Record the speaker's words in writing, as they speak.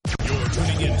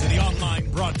online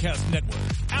broadcast network,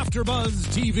 AfterBuzz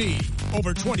TV.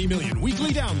 Over 20 million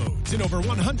weekly downloads in over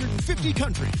 150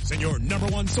 countries, and your number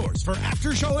one source for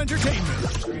after-show entertainment.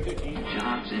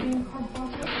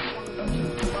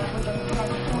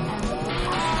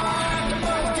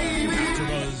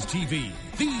 AfterBuzz TV,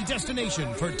 the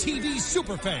destination for TV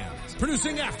superfans,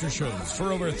 producing aftershows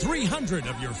for over 300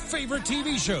 of your favorite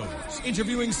TV shows,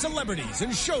 interviewing celebrities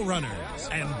and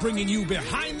showrunners, and bringing you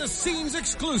behind-the-scenes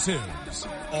exclusives.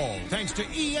 All thanks to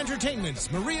E! Entertainment's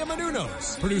Maria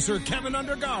Menounos, producer Kevin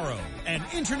Undergaro, and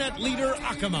internet leader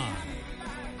Akamai.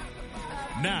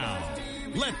 Now,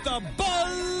 let the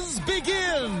buzz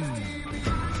begin!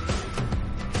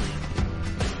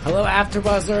 Hello,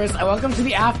 AfterBuzzers, and welcome to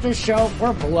the after show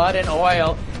for Blood and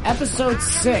Oil, Episode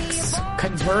 6,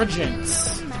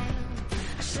 Convergence.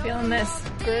 Feeling this,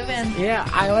 grooving. Yeah,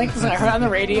 I like this. I heard it on the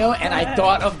radio, and I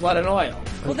thought of Blood and Oil.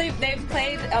 Well, they've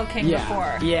played El King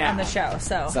before on the show,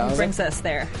 so it brings us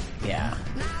there. Yeah,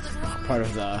 part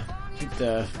of the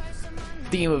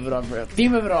theme of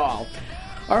it all.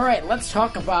 All right, let's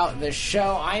talk about the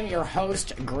show. I'm your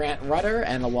host, Grant Rudder,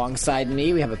 and alongside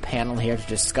me, we have a panel here to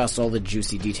discuss all the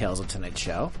juicy details of tonight's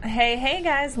show. Hey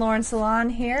guys, Lauren Salon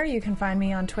here. You can find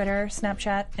me on Twitter,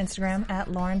 Snapchat, Instagram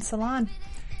at Lauren Salon.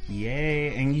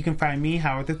 Yay, and you can find me,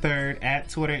 Howard III, at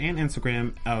Twitter and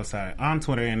Instagram. Oh, sorry, on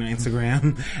Twitter and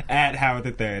Instagram at Howard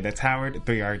III. That's Howard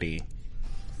 3RD.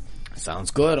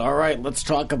 Sounds good. All right, let's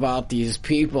talk about these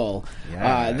people.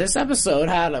 Yeah. This episode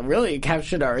had really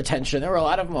captured our attention. There were a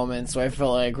lot of moments where I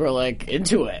feel like we're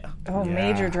into it. Oh, yeah.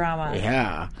 Major drama.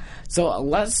 Yeah. So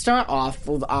let's start off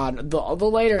on the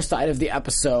lighter side of the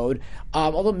episode.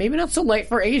 Although maybe not so light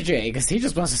for AJ because he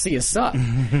just wants to see his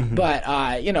son. But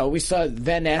we saw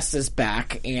Vanessa is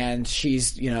back and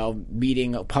she's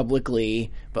meeting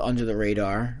publicly but under the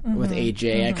radar with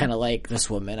AJ. I kind of like this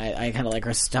woman. I kind of like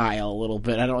her style a little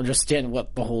bit. I don't understand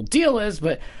what the whole deal is,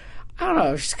 but I don't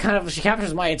know. She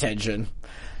captures my attention.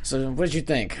 So what did you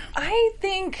think? I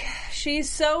think she's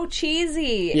so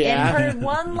cheesy in her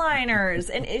one-liners.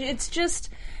 And it's just...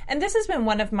 And this has been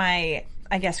one of my,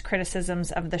 I guess,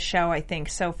 criticisms of the show, I think,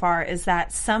 so far, is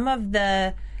that some of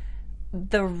the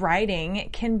writing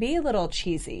can be a little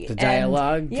cheesy. The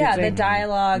dialogue? The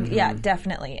dialogue. Mm-hmm. Yeah,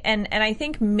 definitely. And I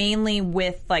think mainly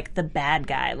with, the bad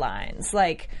guy lines.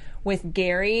 With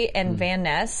Gary and Van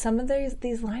Ness, some of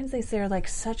these lines they say are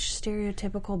such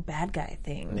stereotypical bad guy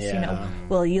things. Yeah.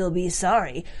 Well, you'll be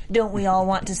sorry. Don't we all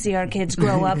want to see our kids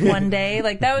grow up one day?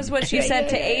 That was what she said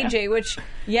to AJ, which,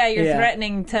 you're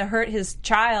threatening to hurt his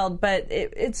child, but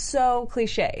it's so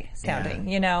cliche sounding,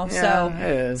 Yeah,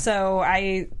 it is. So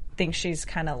I think she's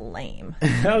kind of lame.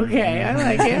 Okay, I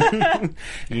like it.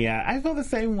 Yeah, I feel the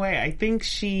same way. I think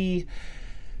she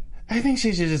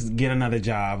should just get another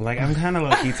job. I'm kind of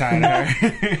low-key tired of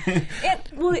her.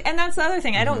 And that's the other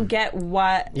thing. I don't get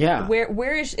where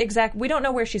is we don't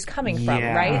know where she's coming from,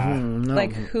 right? Mm-hmm, no.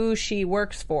 Who she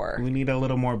works for. We need a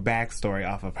little more backstory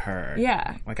off of her.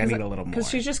 Yeah. I need a little more. Because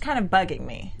she's just kind of bugging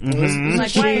me.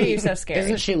 Mm-hmm. Why are you so scared?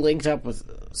 Isn't she linked up with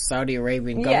Saudi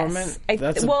Arabian government?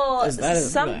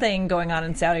 Yes. Something going on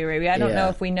in Saudi Arabia. I don't know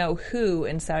if we know who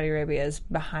in Saudi Arabia is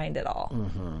behind it all.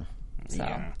 Mm-hmm.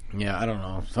 So. Yeah, I don't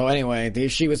know. So anyway,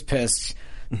 she was pissed.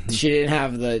 She didn't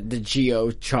have the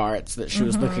geo charts that she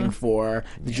was looking for,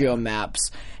 the geo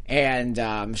maps. And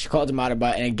she called him out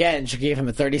about it. And again, she gave him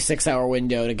a 36-hour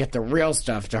window to get the real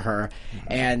stuff to her.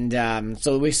 And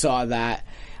so we saw that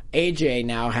AJ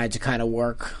now had to kind of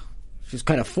work. She was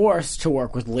kind of forced to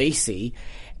work with Lacey.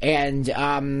 And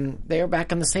they were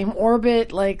back in the same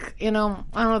orbit. I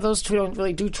don't know, those two don't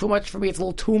really do too much for me. It's a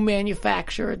little too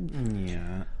manufactured.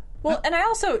 Yeah. Well, and I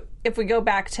also, if we go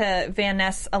back to Van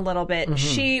Ness a little bit,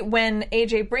 when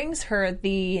AJ brings her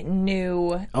the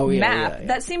new map,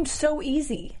 that seemed so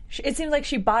easy. It seemed like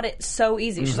she bought it so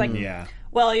easy. She's like,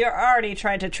 well, you already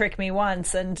tried to trick me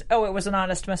once, and it was an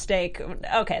honest mistake.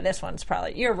 Okay, this one's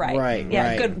probably, you're right. Right,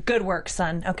 yeah, right. Good work,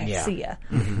 son. Okay, see ya.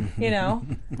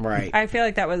 Right. I feel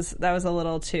like that was a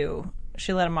little too,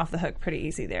 she let him off the hook pretty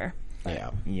easy there.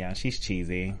 Yeah, she's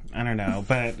cheesy. I don't know,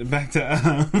 but back to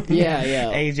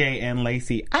AJ and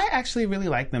Lacey. I actually really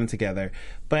like them together,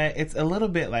 but it's a little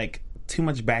bit too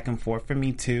much back and forth for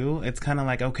me too. It's kind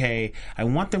of okay, I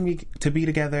want them to be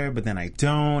together, but then I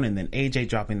don't, and then AJ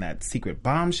dropping that secret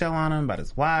bombshell on him about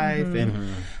his wife,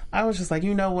 and I was just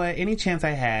you know what? Any chance I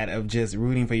had of just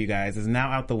rooting for you guys is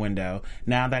now out the window.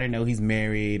 Now that I know he's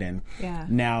married, and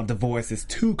now divorce is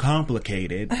too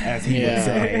complicated, as he would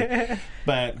say.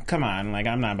 But come on,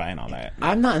 I'm not buying all that.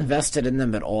 I'm not invested in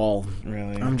them at all.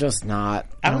 Really? I'm just not.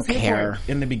 I don't care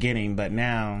in the beginning, but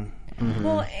now.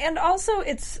 Well, and also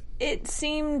it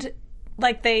seemed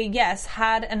like they, yes,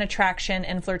 had an attraction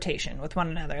and flirtation with one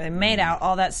another. They made out,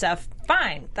 all that stuff.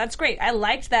 Fine. That's great. I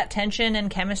liked that tension and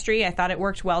chemistry. I thought it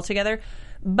worked well together.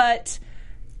 But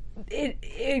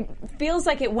it feels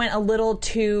like it went a little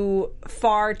too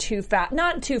far too fast.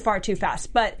 Not too far too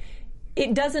fast, but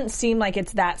it doesn't seem like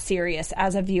it's that serious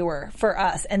as a viewer for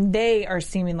us, and they are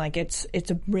seeming like it's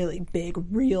a really big,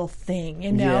 real thing,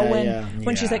 you know?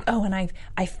 When she's like, oh, and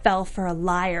I fell for a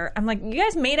liar. I'm like, you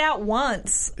guys made out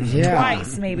once,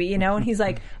 twice maybe, you know? And he's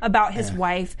like, about his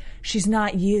wife, she's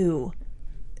not you.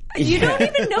 You don't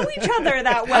even know each other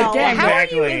that well. Again, how are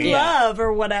you in love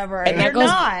or whatever? And you're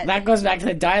not. That goes back to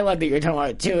the dialogue that you're talking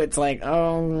about too. It's like,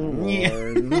 oh,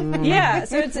 Lord. Yeah.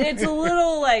 So it's a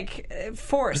little like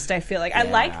forced. I feel like I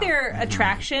like their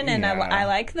attraction and I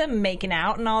like them making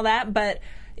out and all that, but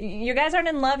you guys aren't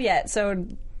in love yet, so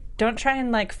don't try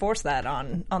and like force that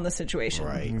on the situation.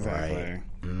 Right. Exactly. Right.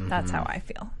 Mm-hmm. That's how I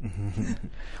feel.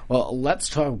 Well, let's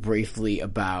talk briefly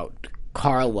about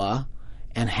Carla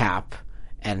and Hap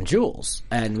and Jules,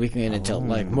 and we can get into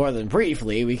like more than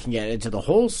briefly. We can get into the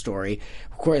whole story.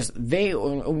 Of course,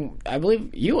 I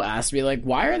believe you asked me like,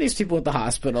 why are these people at the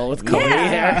hospital with Cody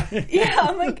there? Yeah,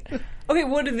 I'm like, okay,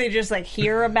 what did they just like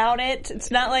hear about it?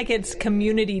 It's not like it's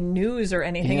community news or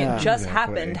anything. It just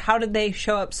happened. How did they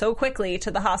show up so quickly to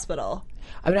the hospital?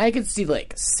 I mean, I could see,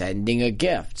 like, sending a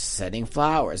gift, sending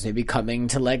flowers, maybe coming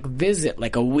to, like, visit,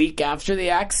 like, a week after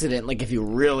the accident, like, if you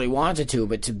really wanted to,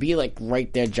 but to be, like,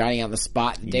 right there, Johnny on the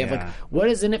spot, the day of, like, what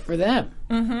is in it for them?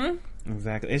 Mm-hmm.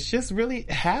 Exactly. It's just really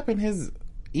Hap in his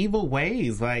evil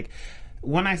ways. Like,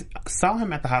 when I saw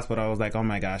him at the hospital, I was like, oh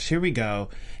my gosh, here we go.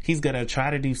 He's gonna try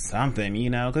to do something,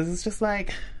 you know? Because it's just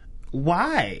like,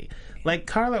 why? Like,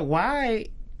 Carla, why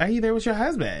are you there with your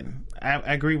husband?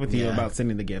 I agree with you about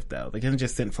sending the gift, though. They couldn't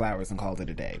just send flowers and call it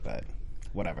a day, but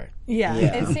whatever. Yeah,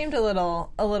 it seemed a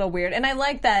little weird. And I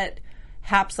like that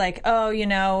Hap's like, oh, you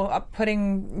know,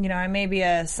 putting, you know, I may be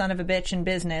a son of a bitch in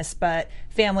business, but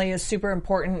family is super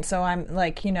important, so I'm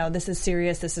like, you know, this is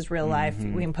serious, this is real life,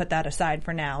 we can put that aside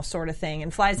for now, sort of thing.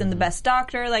 And flies in the best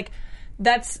doctor, like,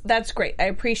 that's great. I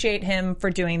appreciate him for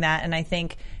doing that, and I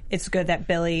think it's good that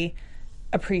Billy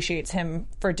appreciates him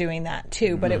for doing that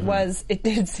too, but it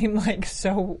did seem like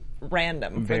so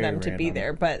random for them to be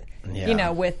there. But you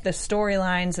know, with the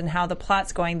storylines and how the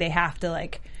plot's going, they have to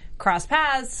like cross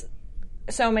paths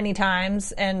so many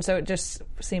times, and so it just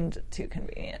seemed too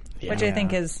convenient, which I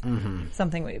think is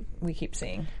something we keep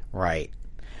seeing. Right.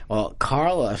 Well,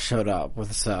 Carla showed up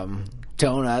with some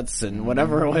donuts and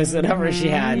whatever it was, whatever she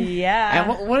had. Yeah.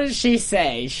 And what did she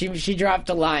say? She dropped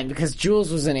a line because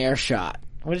Jules was in earshot.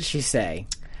 What did she say?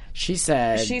 She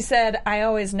said, I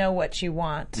always know what you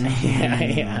want.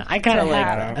 Yeah. I kind of like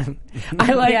that.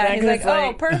 I like that. He's like,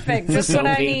 oh, perfect. Just what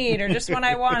I need or just what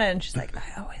I wanted. And she's like,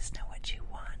 I always know what you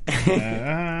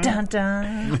want. Dun,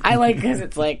 dun. I like because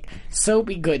it's like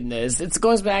soapy goodness. It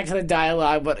goes back to the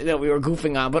dialogue that we were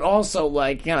goofing on, but also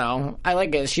like, you know, I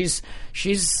like it. She's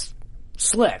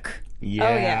slick. Yeah.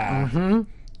 Oh, yeah. Mm-hmm.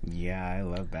 Yeah, I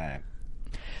love that.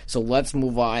 So let's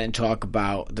move on and talk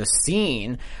about the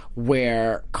scene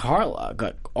where Carla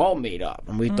got all made up,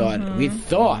 and we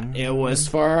thought it was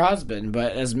for her husband,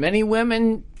 but as many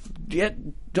women get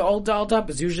all dolled up,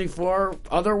 it's usually for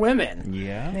other women.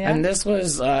 Yeah. And this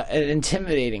was an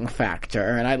intimidating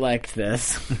factor, and I liked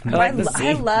this.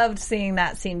 I loved seeing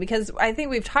that scene because I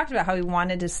think we've talked about how we've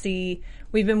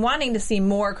been wanting to see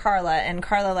more Carla, and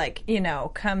Carla, like, you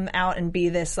know, come out and be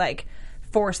this, like,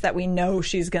 force that we know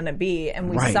she's going to be, and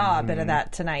we saw a bit of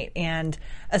that tonight, and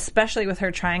especially with her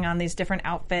trying on these different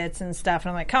outfits and stuff,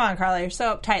 and I'm like, come on, Carla, you're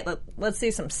so uptight, let's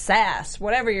see some sass,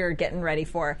 whatever you're getting ready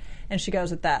for. And she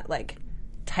goes with that, like,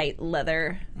 tight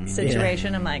leather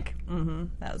situation. I'm like,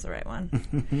 that was the right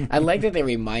one. I like that they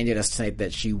reminded us tonight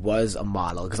that she was a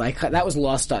model, because that was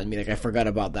lost on me. Like, I forgot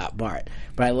about that part.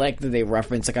 But I like that they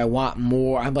reference, like, I want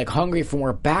more. I'm like hungry for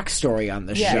more backstory on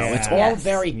the show. It's all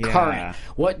very current.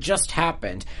 What just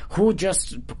happened? Who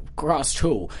just crossed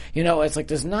who? You know, it's like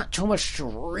there's not too much to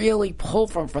really pull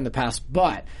from the past,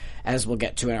 but as we'll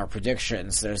get to in our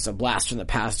predictions, there's a blast from the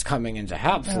past coming into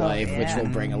Hap's life, which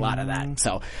will bring a lot of that.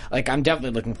 So, like, I'm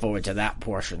definitely looking forward to that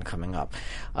portion coming up.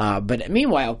 But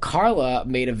meanwhile, Carla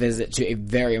made a visit to a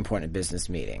very important business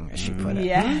meeting, as she put it.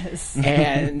 Yes.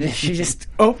 And she just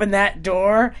opened that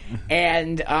door,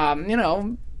 and, you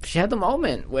know, she had the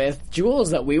moment with Jules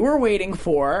that we were waiting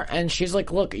for, and she's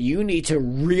like, look, you need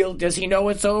to does he know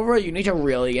it's over? You need to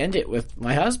really end it with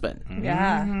my husband.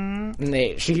 Yeah.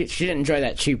 And she didn't enjoy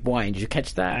that cheap wine. Did you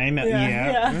catch that? I know.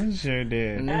 Yeah. I sure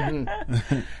did.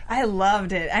 I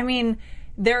loved it. I mean,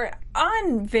 they're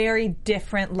on very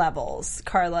different levels,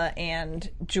 Carla and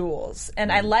Jules.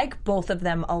 And I like both of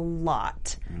them a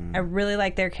lot. I really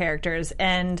like their characters.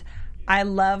 And I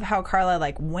love how Carla,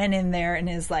 like, went in there and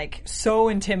is, like, so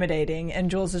intimidating.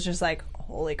 And Jules is just like,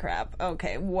 holy crap,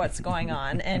 okay, what's going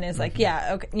on? And is like,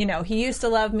 yeah, okay, you know, he used to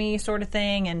love me sort of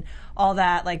thing and all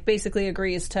that. Like, basically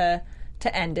agrees to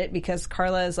end it because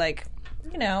Carla is like,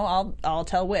 you know, I'll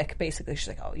tell Wick, basically. She's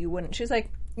like, oh, you wouldn't? She's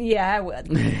like, yeah, I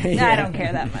would. I don't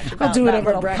care that much about I'll do it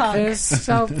over that breakfast.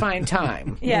 I'll find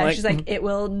time. Yeah, like, she's like, it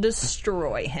will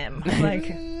destroy him. Like,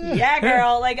 yeah,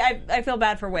 girl. Like, I feel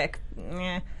bad for Wick.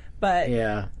 But,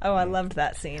 yeah. Oh, I loved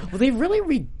that scene. Well, they really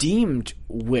redeemed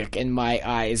Wick in my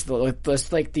eyes.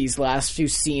 Just, like, these last few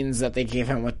scenes that they gave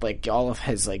him with, like, all of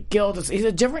his, like, guilt. He's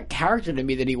a different character to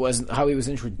me than he was, how he was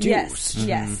introduced.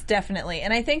 Yes, definitely.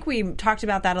 And I think we talked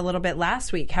about that a little bit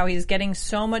last week, how he's getting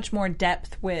so much more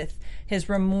depth with his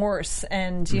remorse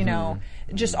and, you know,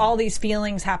 just all these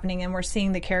feelings happening. And we're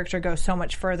seeing the character go so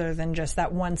much further than just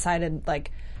that one-sided,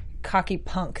 like, cocky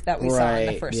punk that we saw in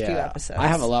the first few episodes. I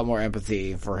have a lot more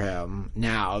empathy for him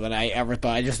now than I ever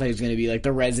thought. I just thought he was going to be like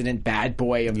the resident bad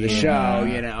boy of the show,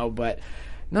 you know. But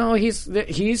no,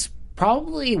 he's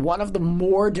probably one of the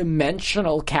more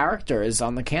dimensional characters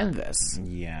on the canvas.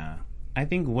 Yeah, I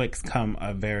think Wick's come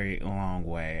a very long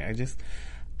way.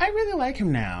 I really like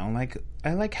him now. Like,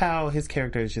 I like how his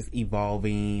character is just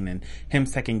evolving and him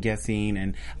second guessing.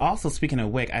 And also, speaking of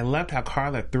Wick, I loved how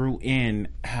Carla threw in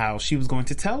how she was going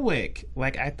to tell Wick.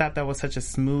 Like, I thought that was such a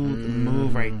smooth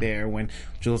move right there when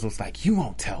Jules was like, you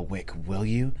won't tell Wick, will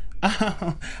you?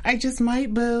 Oh, I just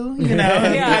might, boo. You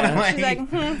know? Yeah. Like, she's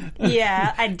like,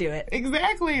 yeah, I'd do it.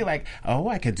 Exactly. Like, oh,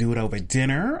 I could do it over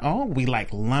dinner. Oh, we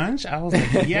like lunch. I was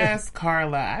like, yes,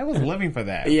 Carla. I was living for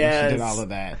that. Yes. When she did all of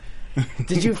that.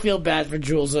 Did you feel bad for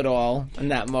Jules at all in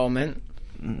that moment?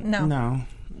 No.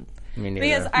 Me neither.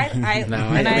 Because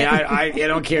I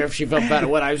don't care if she felt bad or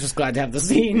what. I was just glad to have the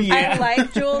scene. Yeah. I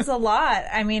like Jules a lot.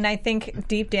 I mean, I think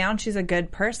deep down she's a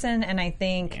good person, and I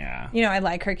think, you know, I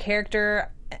like her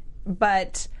character,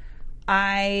 but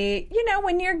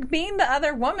when you're being the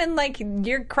other woman, like,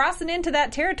 you're crossing into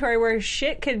that territory where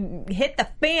shit could hit the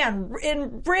fan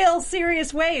in real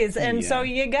serious ways, and so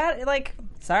you got, like,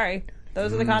 sorry.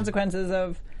 Those are the consequences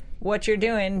of what you're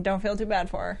doing. Don't feel too bad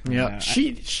for her. Yeah.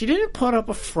 She didn't put up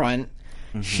a front.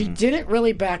 She didn't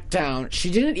really back down. She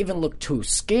didn't even look too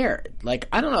scared. Like,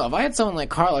 I don't know. If I had someone like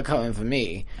Carla coming for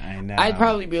me, I'd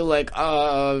probably be like,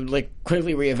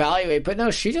 quickly reevaluate. But no,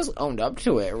 she just owned up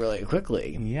to it really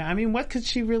quickly. Yeah, I mean, what could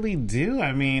she really do?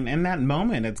 I mean, in that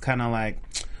moment, it's kind of like,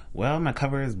 well, my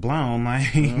cover is blown.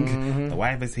 Like, the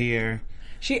wife is here.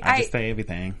 I just say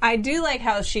everything. I do like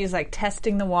how she's like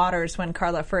testing the waters when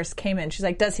Carla first came in. She's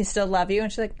like, "Does he still love you?"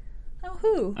 And she's like, "Oh,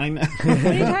 who?" I know. What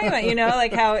are you talking about? You know,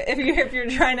 like how if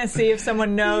you're trying to see if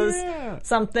someone knows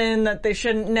something that they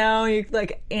shouldn't know, you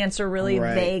like answer really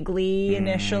vaguely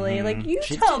initially. Like, you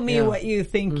tell me what you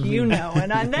think you know,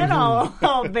 and then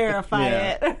I'll verify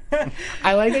it.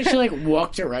 I like that she like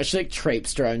walked around. She like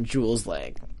traipsed around Jules'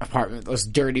 like apartment, those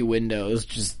dirty windows,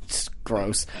 just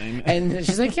gross. And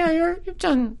she's like, "Yeah, you've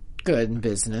done good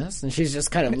business," and she's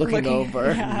just kind of looking over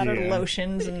at her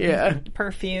lotions and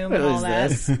perfume and all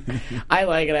that. I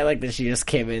like it. I like that she just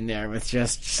came in there with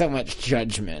just so much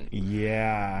judgment.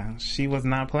 Yeah, she was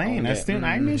not playing.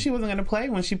 I knew she wasn't going to play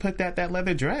when she put that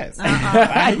leather dress.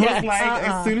 I was like,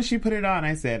 as soon as she put it on,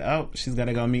 I said, "Oh, she's going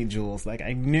to go meet Jules." Like,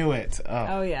 I knew it.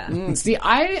 Oh yeah. See,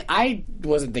 I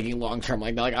wasn't thinking long term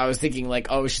like that. Like, I was thinking like,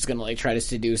 oh, she's going to like try to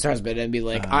seduce her husband and be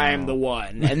like, I am the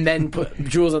one, and then put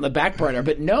Jules on the back burner.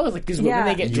 But no. Like, these women,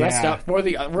 they get dressed up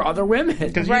for other women.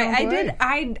 Right,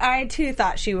 I too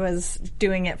thought she was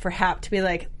doing it for Hap to be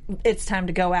like, it's time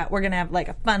to go out. We're going to have like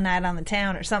a fun night on the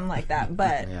town or something like that.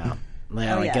 But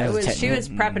she was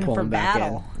prepping for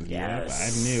battle. Yes.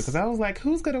 I knew, because I was like,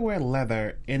 who's going to wear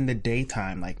leather in the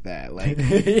daytime like that? Like,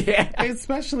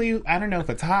 especially, I don't know if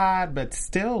it's hot, but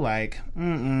still, like,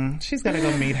 she's got to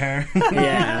go meet her.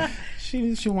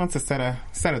 She wants to set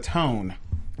a tone.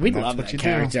 We love that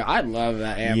character. I love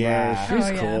that Amber. Yeah.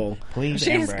 She's cool. Please,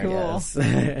 she's Amber. Cool.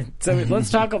 Yes. So let's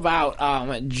talk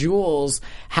about Jules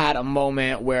had a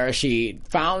moment where she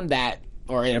found that,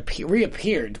 or it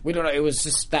reappeared. We don't know. It was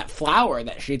just that flower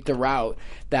that she threw out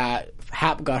that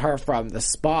Hap got her from the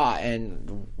spa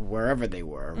and wherever they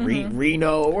were.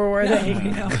 Reno, or were they?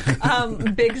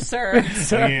 Big Sur.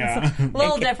 Yeah. A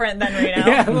little different than Reno.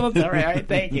 Yeah, a little different. All right,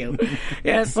 thank you.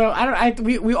 Yeah, so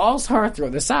we all saw her throw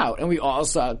this out, and we all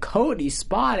saw Cody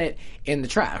spot it in the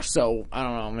trash. So I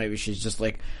don't know, maybe she's just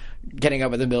like getting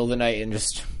up in the middle of the night and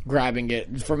just grabbing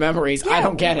it for memories. I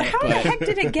don't get it. How the heck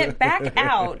did it get back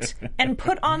out and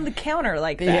put on the counter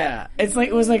like that? Yeah,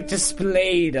 it was like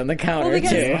displayed on the counter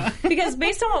too. Because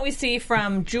based on what we see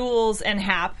from Jules and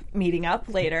Hap meeting up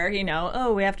later,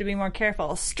 we have to be more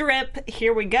careful. Strip,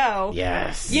 here we go.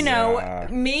 Yes.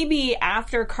 Maybe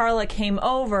after Carla came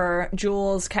over,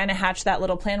 Jules kind of hatched that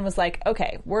little plan, was like,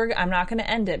 okay, I'm not going to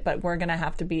end it, but we're going to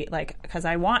have to be like, because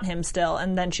I want him still.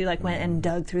 And then she like went and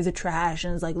dug through the trash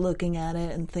and was like looking at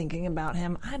it and thinking about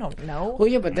him. I don't know. Well,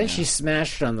 yeah, but then she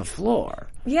smashed on the floor.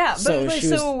 Yeah, but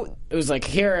it was like,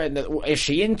 is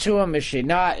she into him? Is she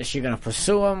not? Is she going to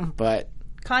pursue him? But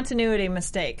continuity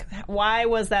mistake. Why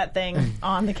was that thing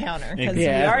on the counter? Because we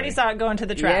already saw it go into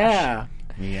the trash.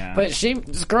 Yeah. But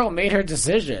this girl made her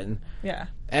decision. Yeah.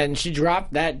 And she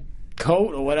dropped that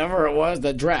coat or whatever it was,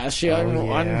 the dress. She I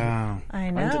know.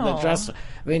 Under the dress.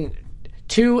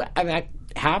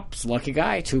 Hap's lucky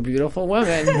guy, 2 beautiful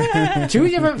women. 2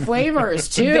 different flavors,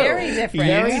 too. Very different.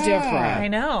 Very different. I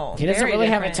know. He doesn't really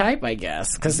have a type, I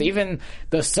guess. Because even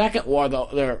the second one,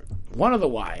 one of the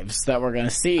wives that we're going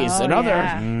to see is is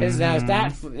now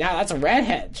that's a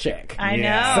redhead chick. I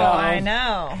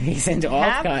know. He's into all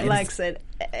Hap kinds. likes it.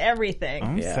 Everything.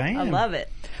 I'm saying. I love it.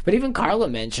 But even Carla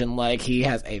mentioned, he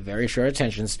has a very short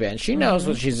attention span. She knows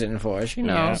what she's in for. She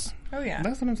knows. Yeah. Oh, yeah.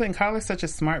 That's what I'm saying. Carla's such a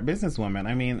smart businesswoman.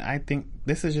 I mean, I think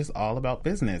this is just all about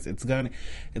business. It's gonna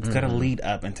lead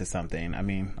up into something. I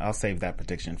mean, I'll save that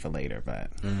prediction for later,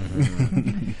 but...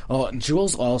 Well,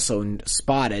 Jules also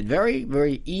spotted very,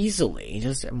 very easily,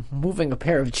 just moving a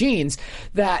pair of jeans,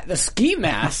 that the ski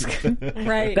mask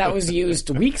that was used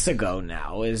weeks ago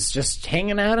now is just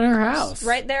hanging out in her house.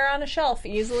 Right there on a shelf,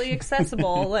 easily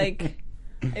accessible.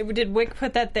 Did Wick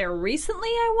put that there recently,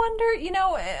 I wonder?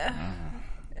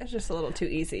 It's just a little too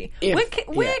easy.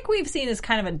 Wick, we've seen, is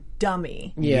kind of a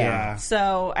dummy. Yeah.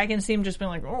 So I can see him just being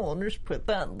like, I'll just put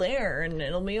that there and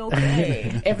it'll be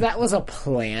okay. If that was a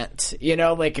plant,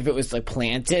 if it was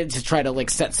planted to try to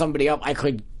set somebody up, I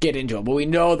could get into it. But we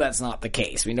know that's not the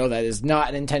case. We know that is not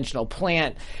an intentional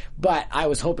plant. But I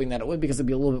was hoping that it would, because it'd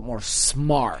be a little bit more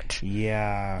smart.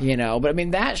 Yeah. But I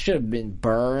mean, that should have been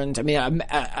burned. I mean,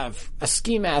 a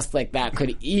ski mask like that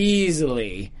could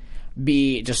easily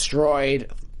be destroyed,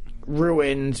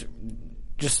 ruined,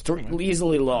 just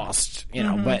easily lost,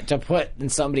 but to put in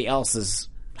somebody else's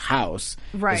house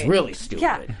is really stupid.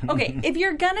 Yeah. Okay, if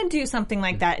you're gonna do something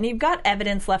like that and you've got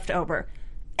evidence left over,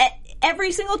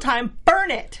 every single time,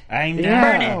 burn it. I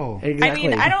know. Burn it.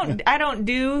 Exactly. I mean, I don't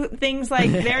do things like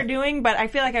they're doing, but I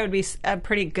feel like I would be a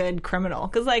pretty good criminal,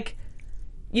 because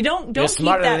you don't keep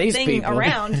that thing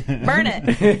around. Burn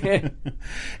it.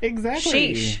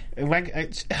 Exactly.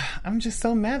 Sheesh. I'm just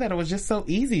so mad that it was just so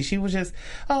easy. She was just,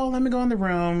 let me go in the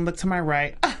room, look to my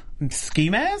right. Ski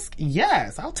mask?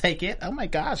 Yes, I'll take it. Oh my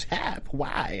gosh, Hap,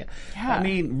 why? Yeah. I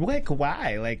mean, Wick,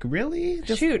 why? Really?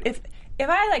 Shoot, if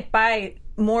I buy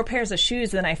more pairs of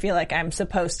shoes than I feel like I'm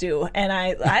supposed to, and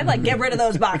I get rid of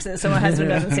those boxes so my husband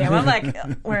doesn't see them. I'm like,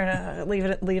 we're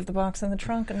gonna leave the box in the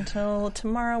trunk until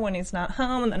tomorrow when he's not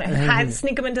home, and then I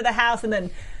sneak him into the house and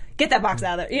then get that box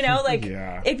out of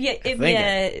there. If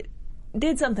you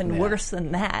did something worse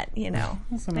than that,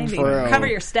 maybe cover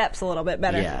your steps a little bit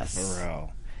better. Yes. For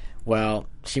real. Well,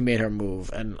 she made her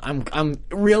move, and I'm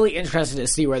really interested to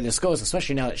see where this goes,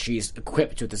 especially now that she's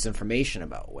equipped with this information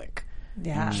about Wick.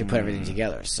 Yeah. She put everything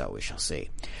together, so we shall see.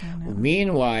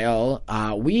 Meanwhile,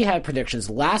 we had predictions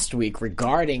last week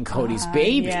regarding Cody's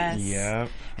baby. Yes. Yep.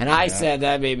 And I said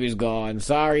that baby's gone.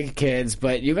 Sorry, kids,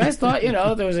 but you guys thought,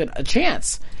 there was a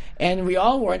chance. And we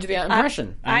all were under the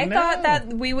impression. I thought that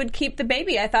we would keep the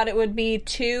baby. I thought it would be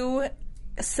too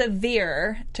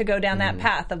severe to go down that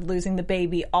path of losing the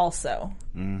baby also.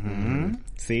 Mm-hmm.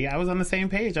 See, I was on the same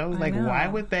page. I was why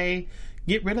would they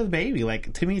get rid of the baby?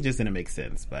 To me, it just didn't make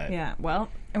sense. But yeah, well,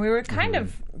 and we were kind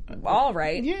of all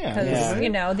right. Yeah.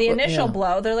 Because, the initial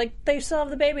blow, they're like, they still have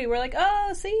the baby. We're like,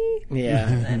 oh, see? Yeah.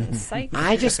 And then, psych.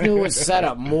 I just knew it would set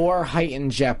up more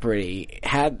heightened jeopardy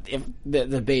if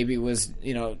the baby was,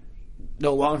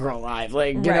 no longer alive.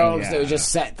 It would just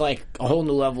set a whole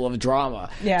new level of drama.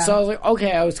 Yeah. So I was like,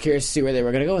 okay, I was curious to see where they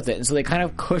were going to go with it. And so they kind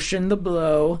of cushioned the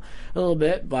blow a little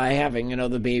bit by having,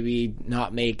 the baby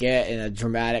not make it in a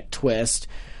dramatic twist.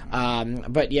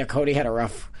 But yeah, Cody had a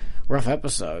rough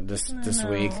episode this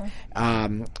week.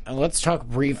 And let's talk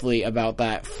briefly about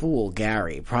that fool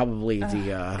Gary, probably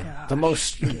the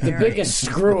biggest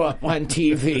screw up on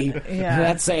TV. Yeah.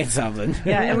 That's saying something.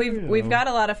 Yeah, and we've got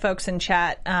a lot of folks in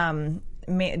chat.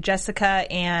 Jessica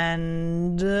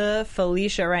and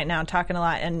Felicia right now talking a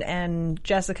lot, and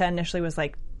Jessica initially was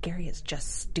like, Gary is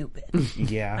just stupid.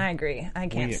 Yeah. I agree. I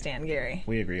can't stand Gary.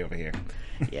 We agree over here.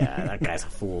 Yeah, that guy's a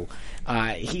fool.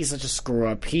 He's such a screw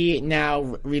up. He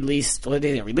now released, well,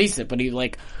 they didn't release it, but he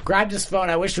like grabbed his phone.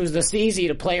 I wish it was this easy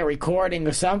to play a recording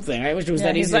or something. I wish it was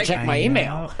that easy to check my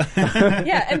email.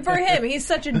 Yeah, and for him, he's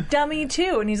such a dummy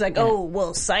too. And he's like, oh,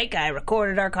 well, psych, I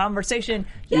recorded our conversation.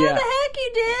 Yeah, the heck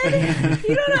you did.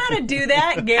 You don't know how to do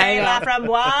that, Gary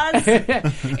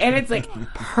Laframboise. And it's like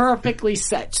perfectly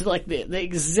set to like the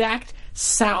exact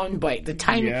sound bite. The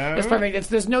timing is perfect.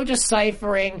 There's no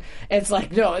deciphering. It's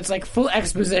like, no, it's like full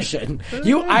exposition.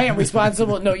 I am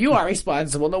responsible. No, you are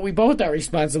responsible. No, we both are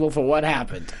responsible for what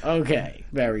happened. Okay,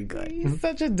 very good. He's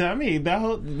such a dummy.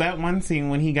 That one scene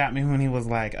when he got me when he was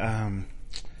like,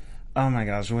 oh my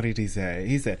gosh, what did he say?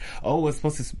 He said, oh, it's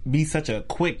supposed to be such a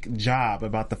quick job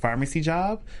about the pharmacy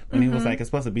job. When he was like, it's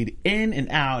supposed to be in and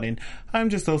out, and I'm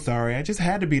just so sorry. I just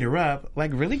had to beat her up.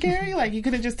 Like, really, Gary? Like, you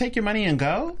could have just take your money and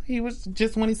go? He was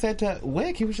just, when he said to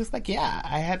Wick, he was just like, yeah,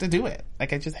 I had to do it.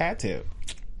 Like, I just had to.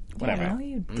 Whatever. No,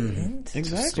 you didn't.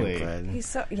 Exactly. He's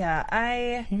so,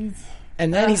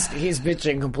 And then he's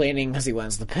bitching, complaining because he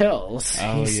wants the pills.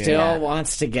 He still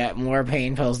wants to get more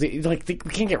pain pills. Like, we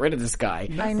can't get rid of this guy.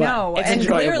 I know, and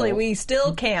clearly we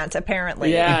still can't,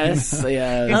 apparently. Yes.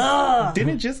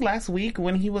 Didn't just last week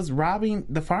when he was robbing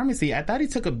the pharmacy, I thought he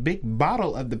took a big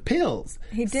bottle of the pills.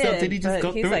 He did. So did he just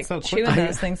go through like it so quickly? Chewing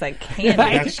those things like candy.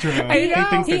 That's true. He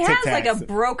has like a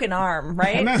broken arm,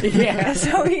 right? Yeah.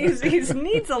 So he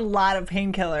needs a lot of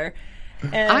painkiller.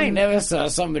 And I never saw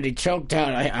somebody choke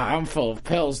down a armful of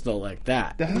pills though like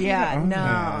that.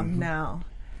 No.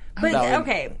 But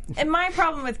okay, and my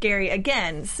problem with Gary,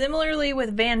 again, similarly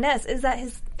with Van Ness, is that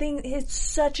he's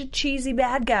such a cheesy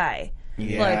bad guy.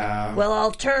 Yeah. Like, well,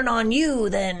 I'll turn on you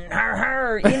then, you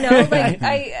know, like,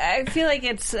 I feel like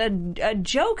it's a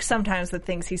joke sometimes, the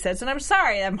things he says, and I'm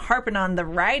sorry, I'm harping on the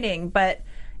writing, but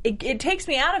it takes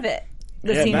me out of it.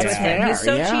 The scenes with him. He's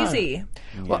so cheesy.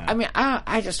 Well, I mean,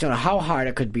 I just don't know how hard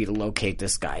it could be to locate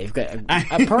this guy. You've got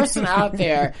a person out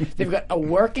there. They've got a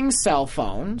working cell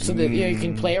phone, so that you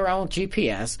can play around with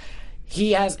GPS.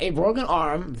 He has a broken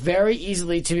arm, very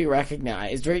easily to be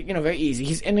recognized. Very easy.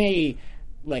 He's in a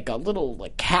little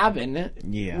cabin,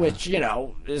 which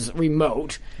is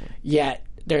remote, yet.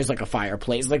 There's like a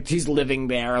fireplace. Like he's living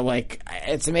there. Like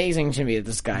it's amazing to me that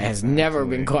this guy has never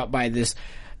been caught by this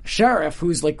sheriff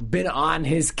who's like been on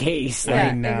his case.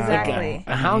 Yeah, exactly. Like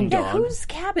a hound dog. Yeah, whose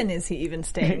cabin is he even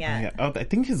staying at? Yeah. Oh, I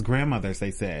think his grandmother's. They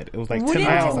said it was like 10 miles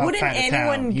outside of town.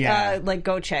 Wouldn't anyone like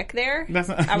go check there?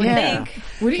 I would think.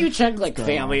 Wouldn't you check like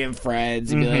family and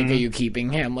friends and be like, are you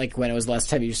keeping him? Like when it was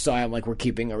last time you saw him, like we're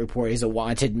keeping a report. He's a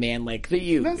wanted man, like the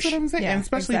usual. That's what I'm saying. Yeah, and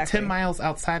especially 10 miles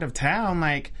outside of town,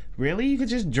 like. Really? You could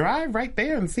just drive right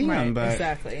there and see him, but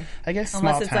exactly. I guess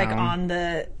unless it's town. Like on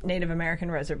the Native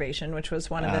American reservation, which was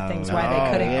one of the things why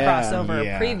they couldn't cross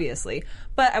over previously.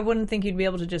 But I wouldn't think you'd be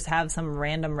able to just have some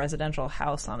random residential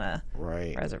house on a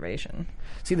reservation.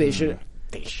 See, they should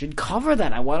cover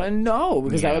that. I want to know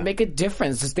because that would make a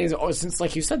difference. Since,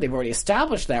 like you said, they've already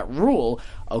established that rule.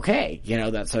 Okay,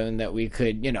 that's something that we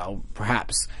could,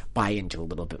 perhaps buy into a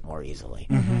little bit more easily.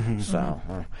 So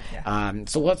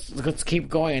let's keep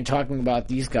going and talking about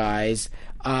these guys.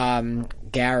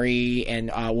 Gary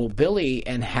and Billy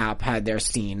and Hap had their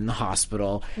scene in the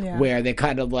hospital where they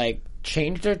kind of like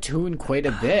changed their tune quite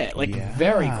a bit,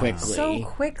 very quickly. So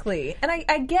quickly. And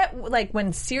I get, like,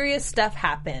 when serious stuff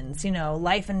happens,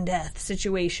 life and death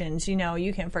situations,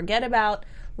 you can forget about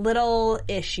little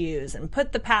issues and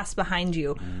put the past behind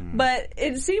you. But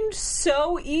it seemed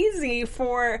so easy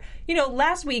for,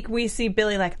 last week we see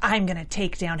Billy like, I'm going to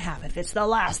take down Hap if it's the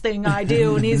last thing I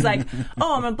do. And he's like,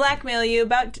 oh, I'm going to blackmail you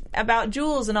about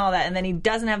Jules and all that. And then he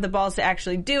doesn't have the balls to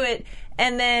actually do it.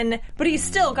 And then, but he's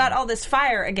still got all this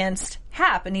fire against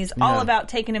Hap, and he's all about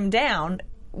taking him down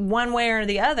one way or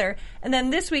the other. And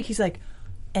then this week he's like,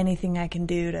 anything I can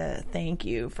do to thank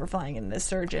you for flying in this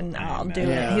surgeon, I'll do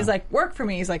it. He's like, work for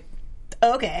me. He's like,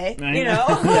 okay,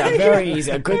 very easy.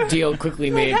 A good deal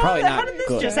quickly made. Probably not. How did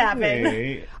this just happen?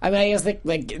 I mean, I guess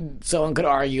like someone could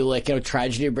argue like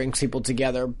tragedy brings people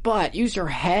together, but use your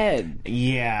head.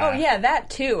 Yeah. Oh yeah, that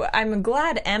too. I'm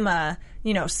glad Emma.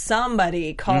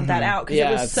 Somebody called that out because it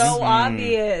was so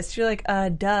obvious. You're like,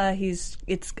 duh, it's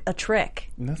a trick.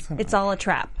 It's all a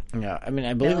trap. Yeah, I mean,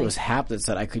 I believe it was Hap that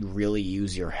said, I could really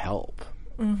use your help.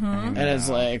 And it's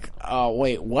like, oh,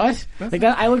 wait, what?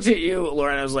 I looked at you,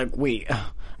 Laura, and I was like, wait,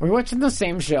 are we watching the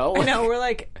same show? I know, we're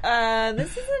like,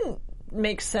 this doesn't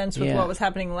make sense with what was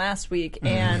happening last week,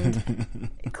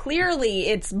 and clearly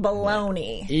it's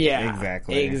baloney. Yeah,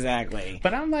 exactly.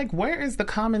 But I'm like, where is the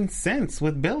common sense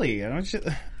with Billy?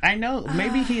 I know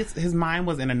maybe his mind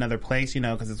was in another place,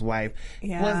 because his wife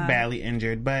was badly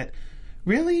injured, but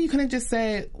really, you couldn't just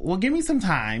say, well, give me some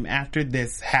time after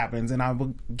this happens and I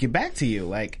will get back to you.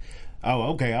 Like,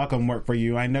 oh, okay, I'll come work for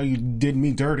you. I know you did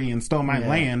me dirty and stole my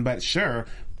land, but sure,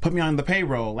 put me on the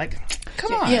payroll. Like,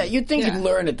 come on. Yeah, you'd think you'd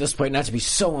learn at this point not to be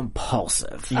so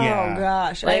impulsive. Yeah. Oh,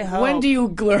 gosh. Like, when do you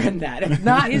learn that? If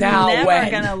not He's now, when? He's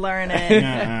never going to learn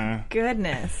it.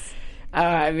 Goodness.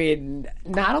 I mean,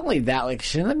 not only that, like,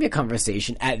 shouldn't that be a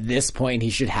conversation at this point he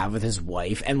should have with his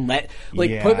wife and put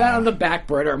that on the back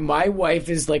burner? My wife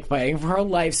is, like, fighting for her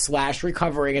life /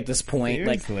 recovering at this point.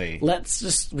 Seriously. Like,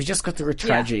 we just go through a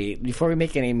tragedy before we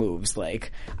make any moves.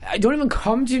 Like, don't even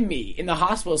come to me in the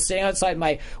hospital, sitting outside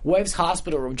my wife's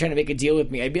hospital room trying to make a deal with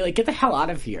me. I'd be like, get the hell out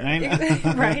of here. I know.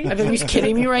 Right? I mean, he's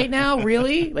kidding me right now?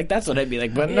 Really? Like, that's what I'd be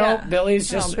like. But no, Billy's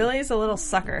just... No, Billy's a little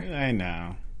sucker. I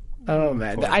know. Oh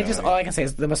man! All I can say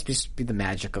is there must be the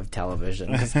magic of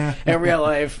television. Because in real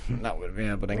life, that would be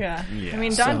happening. Yeah. I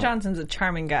mean, Don Johnson's a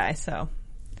charming guy,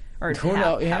 or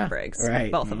half Briggs,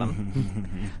 right? Both of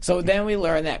them. So then we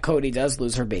learn that Cody does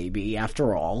lose her baby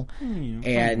after all,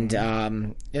 and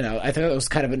I thought it was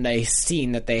kind of a nice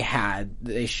scene that they had.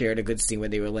 They shared a good scene when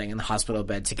they were laying in the hospital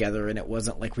bed together, and it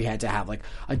wasn't like we had to have like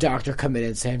a doctor come in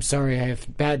and say, "I'm sorry, I have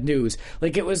bad news."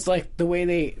 Like it was like the way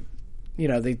they.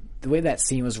 The way that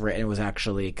scene was written was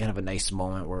actually kind of a nice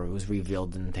moment where it was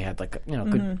revealed and they had like a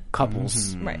good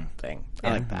couples thing.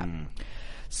 I like that.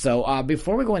 So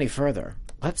before we go any further,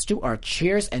 let's do our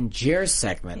cheers and jeers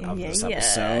segment of this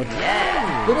episode.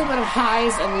 A little bit of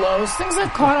highs and lows, things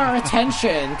that caught our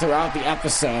attention throughout the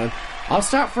episode. I'll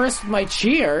start first with my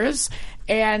cheers.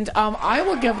 And I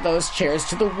will give those cheers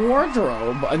to the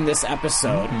wardrobe in this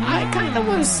episode. I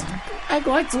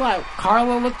liked a lot.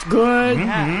 Carla looked good.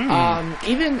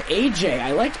 Even AJ,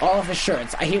 I liked all of his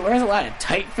shirts. He wears a lot of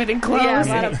tight-fitting clothes. Yeah, a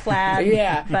lot of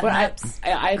plaid. But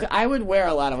I would wear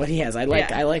a lot of what he has. I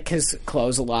like his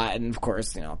clothes a lot, and of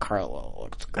course, Carla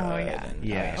looked good. Oh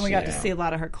yeah, and we got to see a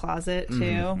lot of her closet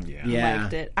too.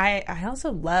 Liked it. I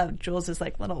also loved Jules's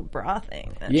like little bra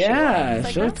thing.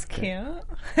 That's cute.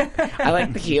 I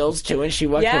like the heels too, and she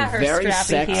walked her very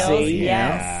sexy. Heels.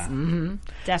 Yes,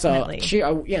 definitely.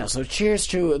 So cheers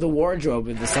to the wardrobe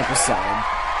in this episode,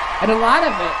 and a lot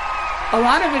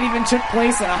of it even took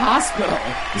place in a hospital.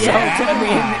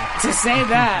 Yeah. So to say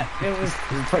that it was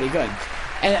pretty good.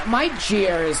 And my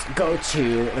cheers go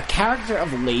to the character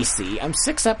of Lacey. I'm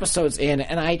 6 episodes in,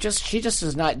 and she just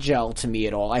does not gel to me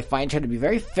at all. I find her to be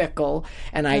very fickle,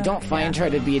 and I don't find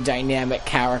her to be a dynamic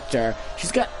character.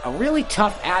 She's got a really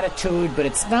tough attitude, but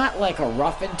it's not like a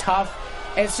rough and tough.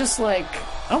 It's just like,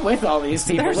 I'm with all these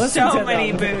people. There's so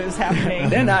many boos happening.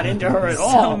 They're not into her at all.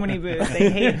 So many boos. They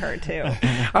hate her, too.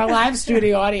 Our live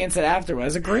studio audience at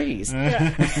AfterBuzz agrees.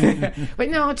 But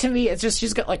no, to me, it's just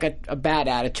she's got like a bad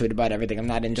attitude about everything. I'm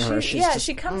not into her.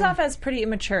 She comes off as pretty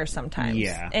immature sometimes.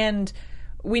 Yeah. And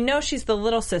we know she's the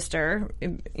little sister,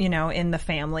 in the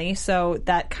family, so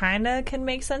that kind of can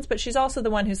make sense, but she's also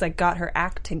the one who's, like, got her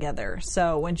act together.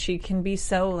 So when she can be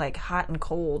so, like, hot and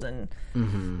cold, and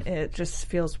it just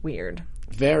feels weird.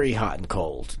 Very hot and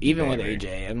cold, even with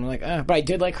AJ. I'm like, but I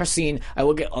did like her scene.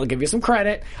 I'll give you some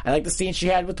credit. I like the scene she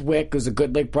had with Wick. It was a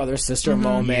good, like, brother-sister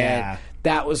moment. Yeah.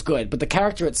 That was good. But the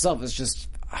character itself is just,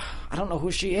 I don't know who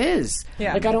she is.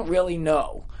 Yeah. Like, I don't really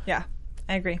know. Yeah,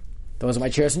 I agree. Those are my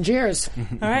cheers and jeers.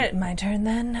 All right, my turn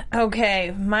then.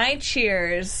 Okay, my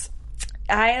cheers.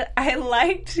 I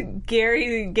liked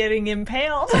Gary getting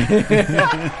impaled. And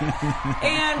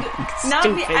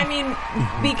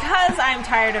because I'm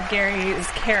tired of Gary's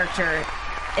character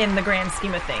in the grand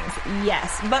scheme of things,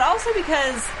 yes. But also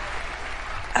because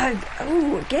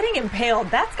getting impaled,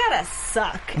 that's gotta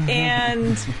suck.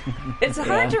 And it's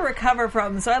hard to recover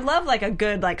from. So I love like a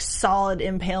good, like, solid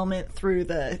impalement through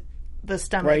the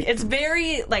stomach. Right. It's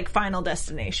very like Final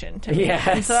Destination to me. Yes,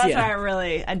 and so that's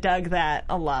why I dug that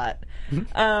a lot.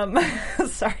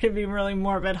 Sorry to be really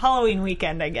morbid. Halloween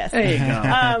weekend, I guess. There you go.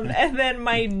 And then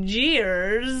my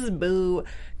jeers,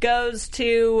 goes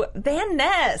to Van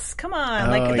Ness. Come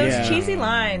on, those cheesy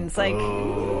lines. Like,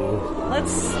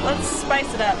 let's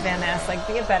spice it up, Van Ness. Like,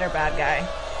 be a better bad guy.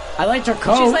 I liked her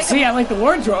coat. I like the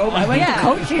wardrobe. I like the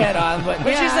coat she had on. But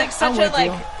she's like such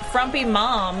a frumpy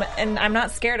mom, and I'm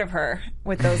not scared of her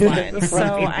with those lines. So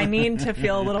I need to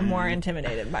feel a little more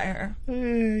intimidated by her.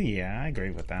 Yeah, I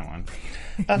agree with that one.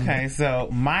 Okay, so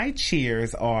my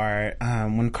cheers are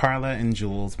when Carla and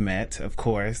Jules met, of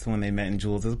course, when they met in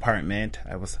Jules' apartment.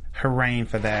 I was hurraying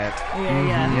for that.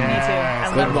 Yeah, me too. I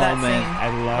loved that scene.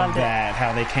 I love that,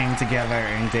 how they came together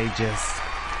and they just...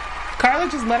 Carla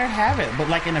just let her have it, but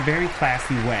like in a very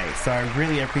classy way. So I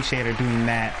really appreciate her doing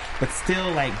that, but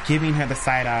still like giving her the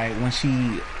side eye when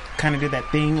she kind of did that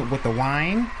thing with the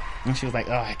wine. And she was like,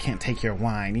 "Oh, I can't take your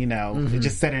wine," you know. It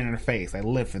just said it in her face. I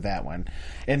live for that one.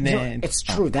 And then it's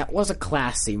true. That was a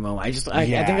classy moment. I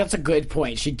think that's a good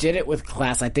point. She did it with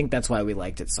class. I think that's why we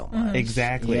liked it so much.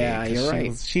 Exactly. Yeah, you're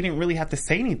right. She didn't really have to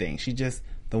say anything. She just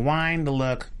the wine, the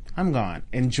look. I'm gone.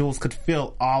 And Jules could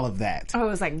feel all of that. Oh, it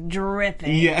was like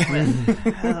dripping. Yeah.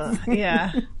 With,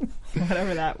 yeah.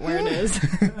 Whatever that word is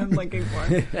I'm looking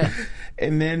for.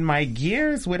 And then my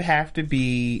gears would have to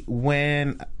be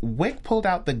when Wick pulled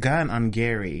out the gun on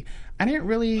Gary. I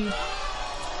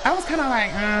was kind of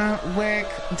like, Wick,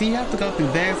 do you have to go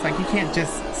through this? Like, you can't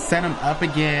just set him up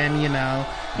again, you know?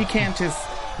 You can't just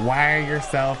wire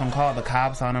yourself and call the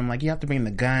cops on him. Like, you have to bring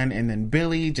the gun, and then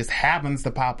Billy just happens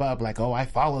to pop up like, "Oh, I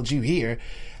followed you here."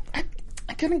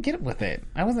 I couldn't get with it.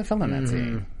 I wasn't feeling that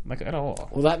scene, like, at all.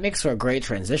 Well, that makes for a great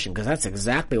transition, because that's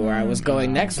exactly where I was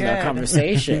going next in our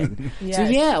conversation. Yes. So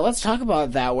yeah, let's talk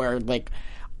about that, where like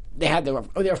they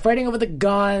were fighting over the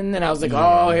gun, and I was like,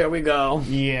 "Oh, here we go.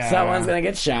 Yeah, someone's gonna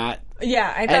get shot."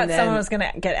 Yeah, I thought someone was going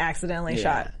to get accidentally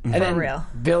shot. And then real.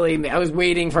 Billy, I was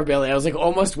waiting for Billy. I was like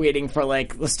almost waiting for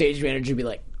like the stage manager to be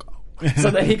like, "Go,"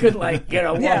 so that he could like,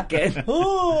 walk in.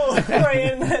 Ooh,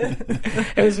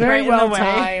 it was very well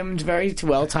timed, but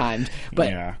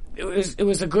it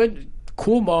was a good,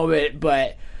 cool moment.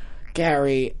 But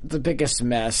Gary, the biggest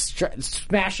mess,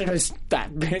 smashing his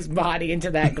body into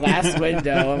that glass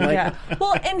window. I'm like,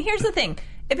 well, and here's the thing: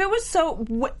 if it was so.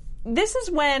 This is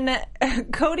when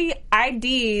Cody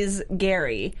IDs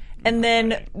Gary, and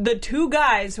then the two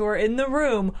guys who are in the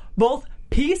room both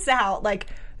peace out. Like,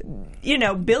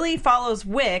 Billy follows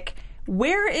Wick.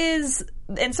 Where is...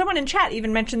 And someone in chat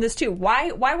even mentioned this too.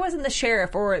 Why wasn't the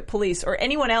sheriff or police or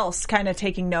anyone else kind of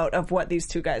taking note of what these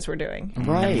two guys were doing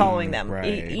and following them?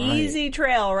 Easy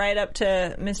trail right up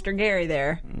to Mr. Gary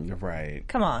there. Right.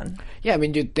 Come on. Yeah, I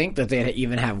mean, you'd think that they'd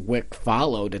even have Wick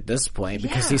followed at this point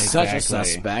because he's such a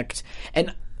suspect.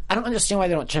 And I don't understand why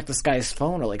they don't check this guy's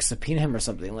phone or like subpoena him or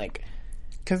something like...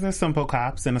 Because there's some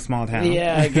cops in a small town.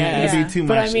 Yeah, I guess. It'd be too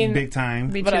much, big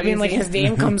time. But I mean, like, his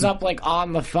name comes up, like,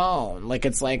 on the phone. Like,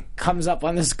 it's, like, comes up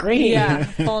on the screen. Yeah,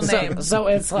 full name. So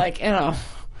it's, like,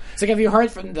 It's like, have you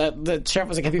heard from the sheriff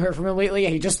was like, have you heard from him lately? Yeah,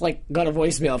 he just, like, got a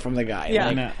voicemail from the guy.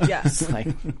 Yeah, like, yes. Like,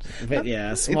 but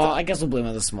yeah, I guess we'll blame it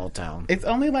on the small town. It's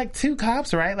only, like, 2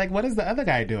 cops, right? Like, what is the other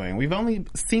guy doing? We've only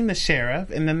seen the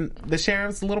sheriff, and then the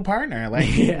sheriff's little partner. Like,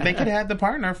 they could have had the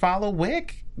partner follow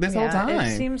Wick this whole time.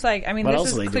 It seems like, I mean,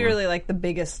 this is clearly like the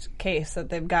biggest case that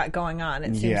they've got going on.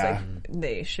 It seems like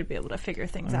they should be able to figure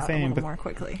things out a little more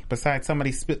quickly. Besides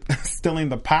somebody stealing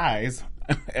the pies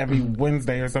every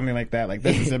Wednesday or something like that, like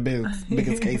this is the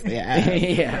biggest case they have.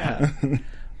 Yeah.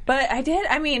 But I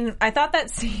thought that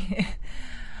scene...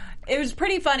 It was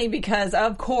pretty funny because,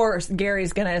 of course,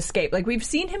 Gary's going to escape. Like, we've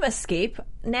seen him escape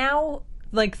now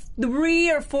like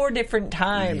 3 or 4 different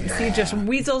times. Yeah. He just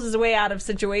weasels his way out of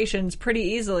situations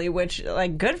pretty easily, which,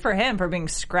 like, good for him for being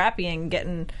scrappy and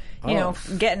getting,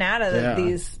 getting out of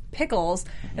these pickles.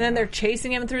 And then they're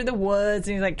chasing him through the woods,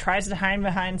 and he, like, tries to hide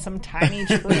behind some tiny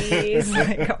trees.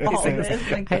 Like, all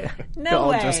this. Like, no all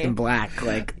way. All dressed in black,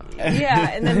 like.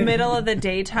 Yeah, in the middle of the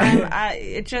daytime.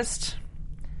 It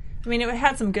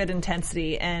had some good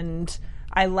intensity, and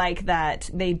I like that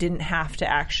they didn't have to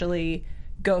actually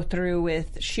go through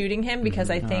with shooting him,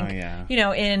 because I think,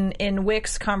 in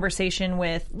Wick's conversation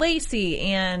with Lacey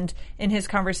and in his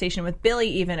conversation with Billy,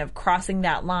 even of crossing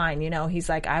that line, he's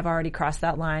like, I've already crossed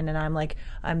that line, and I'm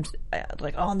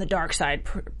on the dark side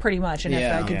pretty much. And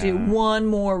if I could do one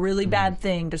more really bad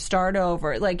thing to start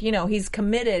over, like, he's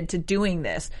committed to doing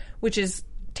this, which is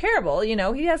terrible.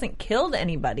 He hasn't killed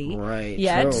anybody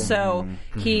yet. True. So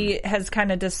he has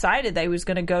kind of decided that he was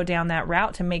going to go down that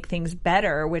route to make things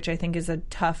better, which I think is a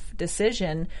tough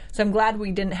decision. So I'm glad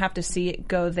we didn't have to see it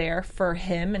go there for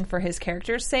him and for his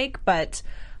character's sake. But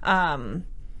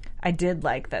I did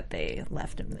like that they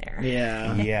left him there.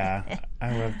 Yeah.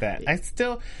 I love that.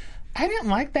 I didn't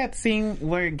like that scene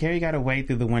where Gary got away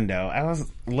through the window. I was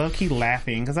low-key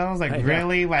laughing because I was like,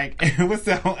 really? Like, it was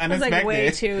so unexpected. It was like way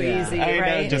too easy,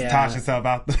 right? Just toss yourself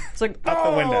out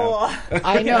the window.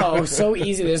 I know, so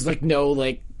easy. There's like no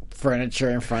like furniture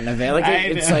in front of it. Like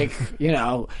it's like,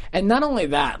 and not only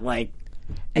that, like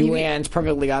He lands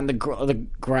perfectly on the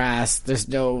grass. There's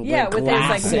no with his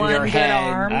like one good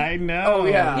arm. I know. Oh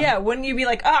yeah. Yeah, wouldn't you be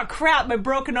like, oh crap, my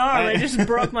broken arm! I just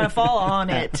broke my fall on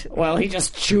it. Well, he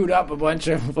just chewed up a bunch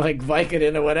of like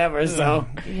Vicodin or whatever. So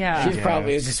she's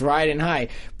probably just riding high.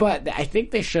 But I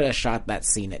think they should have shot that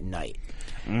scene at night.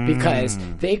 Because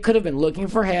they could have been looking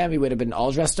for him. He would have been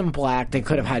all dressed in black. They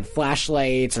could have had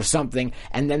flashlights or something,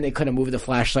 and then they could have moved the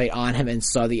flashlight on him and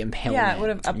saw the impalement. Yeah, it would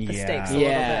have upped the stakes a little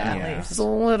bit at least. It's a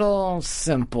little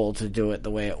simple to do it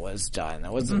the way it was done.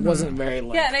 It wasn't very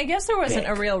and I guess there wasn't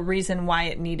a real reason why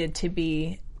it needed to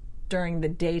be during the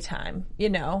daytime,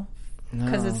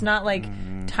 because it's not like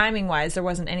timing-wise there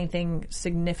wasn't anything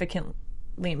significantly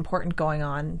important going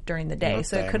on during the day.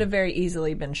 So it could have very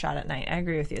easily been shot at night. I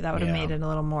agree with you. That would have made it a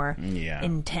little more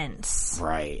intense.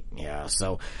 Right. Yeah.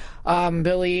 So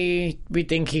Billy, we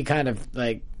think he kind of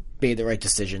like made the right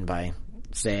decision by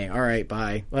saying, all right,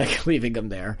 bye, like leaving him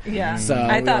there. Yeah. So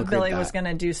I thought Billy was going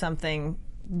to do something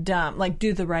dumb, like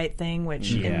do the right thing,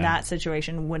 which in that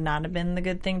situation would not have been the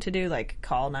good thing to do, like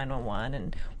call 911,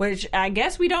 and which I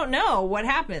guess we don't know what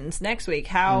happens next week,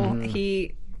 how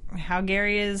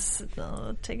Gary is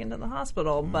taken to the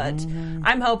hospital, but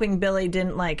I'm hoping Billy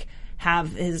didn't like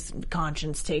have his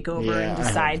conscience take over and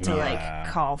decide to like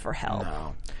call for help.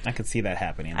 No. I could see that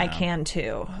happening. I can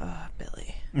too.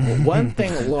 Billy. One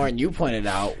thing, Lauren, you pointed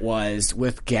out was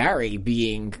with Gary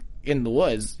being in the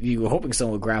woods, you were hoping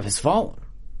someone would grab his phone.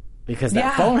 Because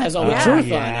that phone has all the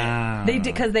truth on it.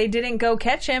 Because they didn't go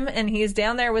catch him, and he's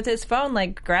down there with his phone.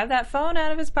 Like, grab that phone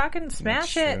out of his pocket and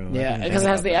smash it. Yeah, because it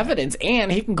has the evidence,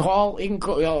 and he can call.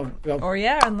 Or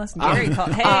unless Gary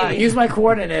called. Hey, use my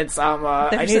coordinates.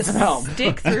 I need some help.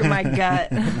 Stick through my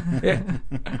gut.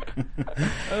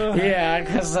 Yeah,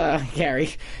 because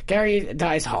Gary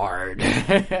dies hard.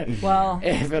 Well,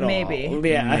 if at maybe. All.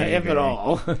 Yeah, maybe. If at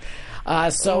all.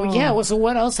 So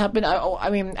what else happened? I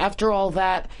mean, after all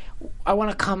that, I want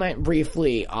to comment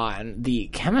briefly on the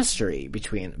chemistry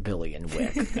between Billy and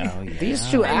Wick.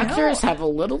 These two actors have a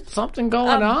little something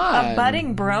going on. A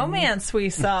budding bromance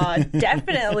we saw,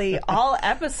 definitely all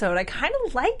episode. I kind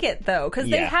of like it, though, because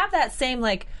they have that same,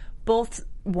 like, both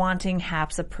wanting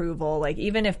Hap's approval. Like,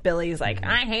 even if Billy's like,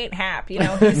 I hate Hap, he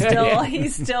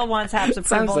still wants Hap's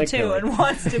approval like too, and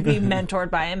wants to be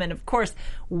mentored by him. And of course,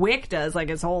 Wick does, like,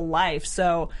 his whole life.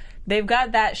 So they've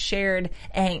got that shared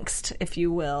angst, if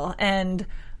you will. And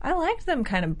I liked them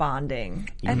kind of bonding.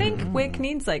 I think Wick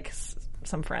needs, like,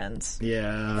 some friends.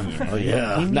 Yeah. Oh,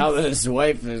 yeah. Now that his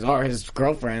wife or his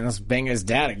girlfriend is banging his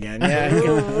dad again.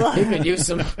 Yeah. He could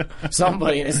use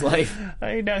somebody in his life.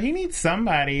 I know. He needs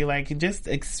somebody, like, just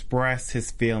express his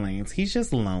feelings. He's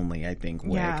just lonely, I think,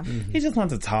 Wick. Yeah. He just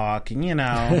wants to talk, and,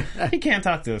 he can't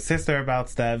talk to his sister about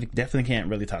stuff. He definitely can't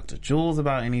really talk to Jules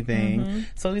about anything.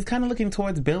 So he's kind of looking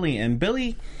towards Billy. And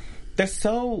Billy, they're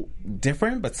so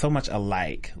different, but so much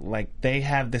alike. Like, they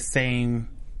have the same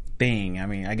thing. I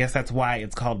mean, I guess that's why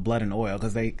it's called Blood and Oil,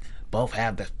 because they both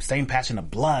have the same passion of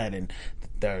blood, and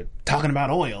they're talking about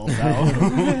oil. So.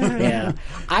 Yeah,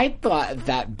 I thought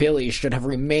that Billy should have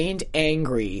remained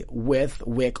angry with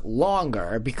Wick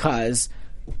longer because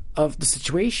of the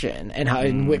situation and how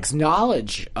Wick's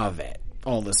knowledge of it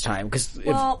all this time.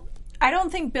 I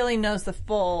don't think Billy knows the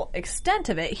full extent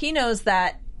of it. He knows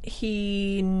that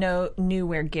he knew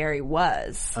where Gary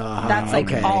was. That's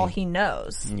like all he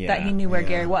knows, that he knew where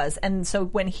Gary was. And so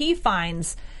when he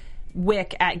finds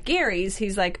Wick at Gary's,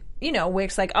 he's like,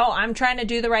 Wick's like, oh, I'm trying to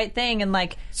do the right thing and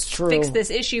like fix this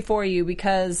issue for you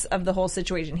because of the whole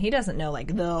situation. He doesn't know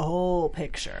like the whole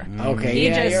picture.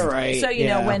 Okay, you're right. So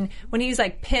when he's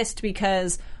like pissed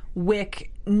because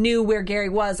Wick knew where Gary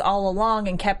was all along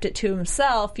and kept it to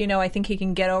himself, I think he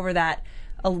can get over that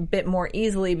a bit more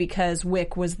easily because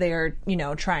Wick was there,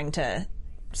 trying to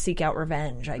seek out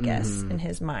revenge, I guess, in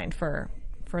his mind for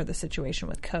the situation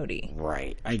with Cody.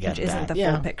 Right, I get that. Which isn't the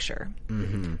full picture.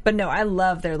 But no, I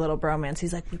love their little bromance.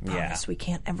 He's like, we promise we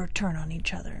can't ever turn on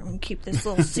each other and we keep this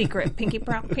little secret, pinky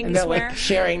swear. Like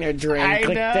sharing their drink. I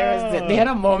know. They had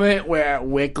a moment where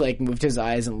Wick like moved his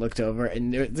eyes and looked over,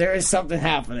 and there is something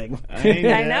happening.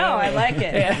 I know, I like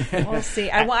it. We'll see.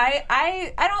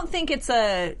 I don't think it's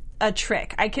a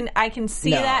trick. I can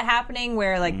see that happening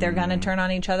where like they're gonna turn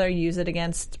on each other, use it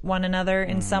against one another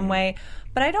in some way,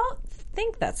 but I don't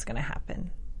think that's gonna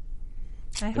happen.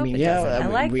 I hope it doesn't. I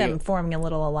like them forming a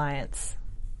little alliance.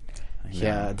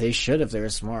 Yeah, they should if they were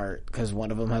smart, because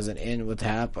one of them has an in with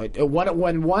Hap.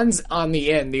 When one's on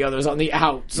the in, the other's on the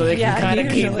out, so they can kind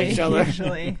of keep each other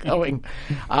going.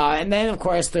 And then, of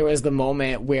course, there was the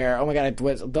moment where, oh my God, it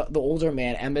was the older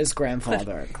man, Emma's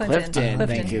grandfather, Clifton.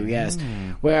 Thank you, yes.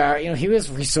 Where, he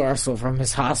was resourceful from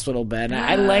his hospital bed. And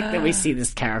I like that we see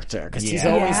this character, because he's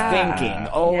always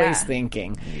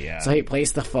thinking. Yeah. So he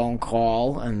placed the phone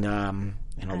call, and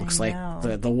it looks like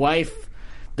the wife...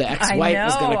 The ex-wife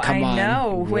is going to come on. I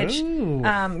know, which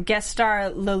guest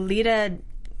star Lolita,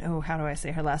 how do I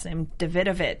say her last name?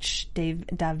 Davidovich,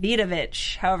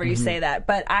 however you say that.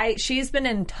 But she's been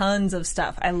in tons of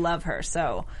stuff. I love her,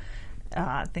 so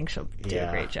I think she'll do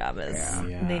a great job as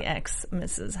the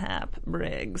ex-Mrs. Hap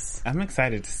Briggs. I'm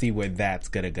excited to see where that's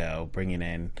going to go, bringing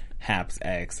in Hap's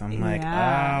ex. I'm like,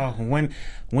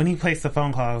 when he placed the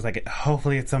phone call, I was like,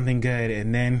 hopefully it's something good.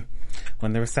 And then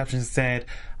when the receptionist said,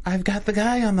 I've got the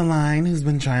guy on the line who's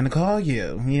been trying to call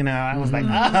you. I was like,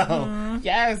 oh,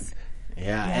 yes.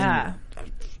 Yeah.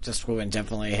 And this woman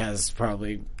definitely has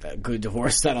probably a good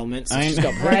divorce settlement. So she's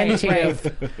got plenty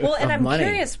of Well, and I'm money.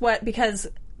 Curious because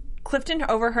Clifton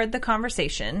overheard the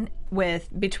conversation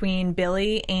between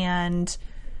Billy and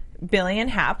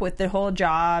Hap with the whole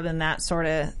job and that sort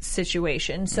of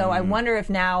situation. So I wonder if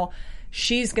now...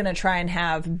 she's going to try and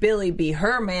have Billy be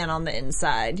her man on the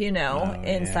inside,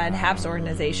 inside Hap's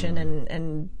organization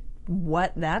and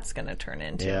what that's going to turn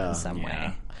into in some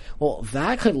way. Well,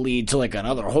 that could lead to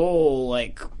another whole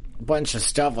bunch of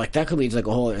stuff. That could lead to a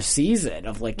whole other season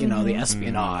of the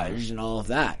espionage and all of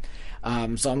that.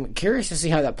 So I'm curious to see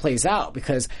how that plays out,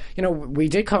 because, we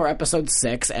did cover episode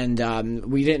 6 and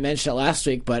we didn't mention it last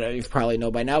week, but you probably know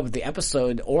by now, but the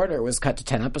episode order was cut to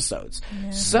 10 episodes.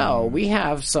 Yeah. So we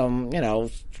have some,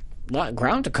 lot of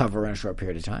ground to cover in a short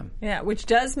period of time. Yeah, which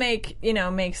does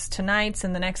makes tonight's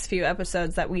and the next few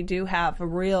episodes that we do have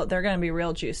they're going to be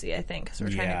real juicy, I think, because we're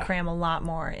trying to cram a lot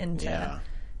more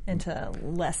into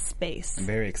less space.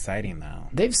 Very exciting, though.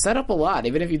 They've set up a lot.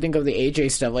 Even if you think of the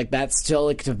AJ stuff, that's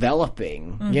still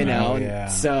developing,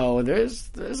 So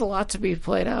there's a lot to be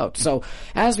played out. So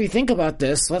as we think about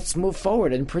this, let's move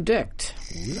forward and predict.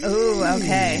 Ooh,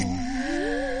 okay.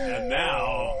 And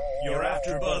now, your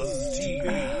AfterBuzz TV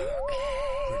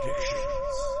predictions.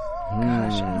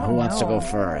 Gosh, who wants to go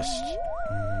first?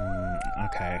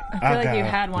 Okay. I feel you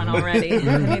had one already.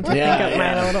 I need to think up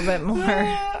mine a little bit more.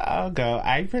 I'll go.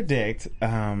 I predict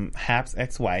Hap's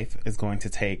ex-wife is going to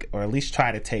take, or at least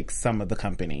try to take, some of the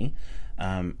company.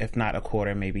 If not a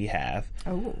quarter, maybe half.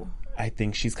 Oh. I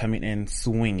think she's coming in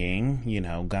swinging,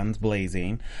 guns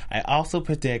blazing. I also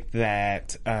predict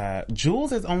that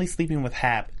Jules is only sleeping with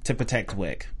Hap to protect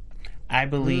Wick. I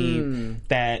believe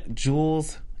that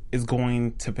Jules is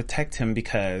going to protect him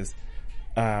because...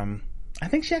 I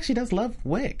think she actually does love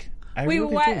Wick. How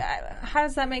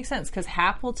does that make sense? Because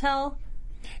Hap will tell?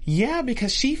 Yeah,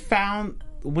 because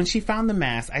when she found the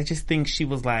mask, I just think she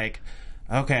was like,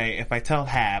 okay, if I tell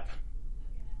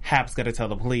Hap's going to tell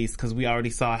the police, because we already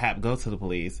saw Hap go to the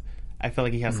police. I feel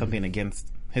like he has something against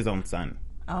his own son.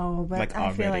 Oh, but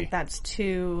I feel like that's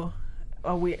too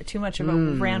much of a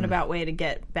roundabout way to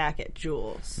get back at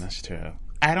Jules. That's true.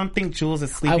 I don't think Jules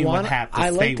is sleeping with Hap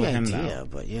to stay with him, though.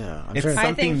 But yeah,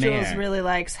 I think Jules really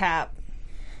likes Hap.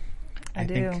 I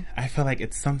feel like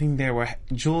it's something there where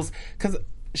Jules, because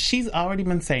she's already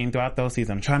been saying throughout those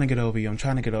seasons, I'm trying to get over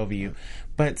you.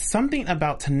 But something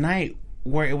about tonight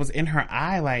where it was in her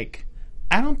eye,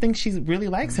 I don't think she really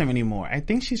likes him anymore. I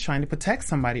think she's trying to protect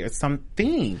somebody or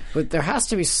something. But there has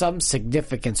to be some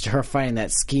significance to her finding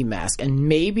that ski mask. And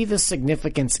maybe the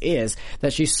significance is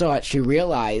that she saw it, she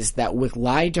realized that Wick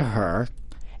lied to her,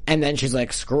 and then she's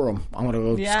like, screw him. I'm going to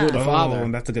go screw the father.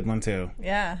 That's a good one, too.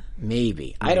 Yeah.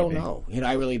 Maybe. I don't know.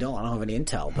 I really don't. I don't have any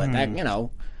intel. But that,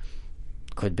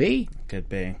 could be. Could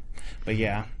be. But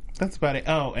yeah, that's about it.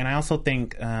 Oh, and I also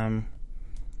think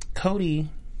Cody...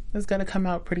 it's going to come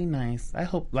out pretty nice. I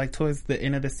hope, towards the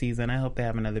end of the season, I hope they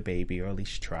have another baby, or at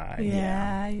least try.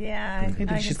 Yeah. I think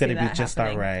she's going to be just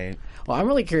all right. Well, I'm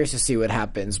really curious to see what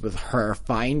happens with her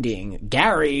finding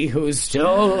Gary, who's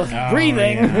still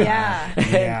breathing.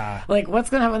 Yeah. What's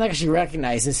going to happen next? She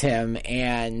recognizes him,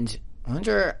 and I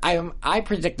wonder, I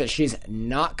predict that she's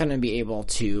not going to be able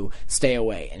to stay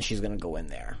away, and she's going to go in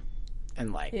there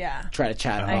and, try to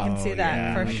chat. I can see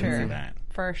that for sure.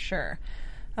 For sure.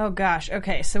 Oh, gosh.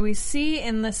 Okay, so we see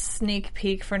in the sneak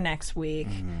peek for next week,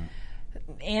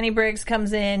 Annie Briggs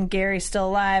comes in, Gary's still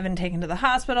alive and taken to the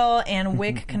hospital, and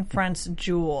Wick confronts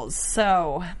Jules.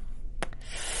 So,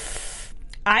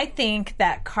 I think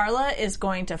that Carla is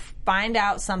going to find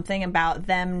out something about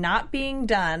them not being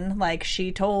done, like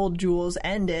she told Jules,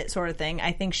 end it, sort of thing.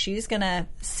 I think she's going to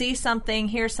see something,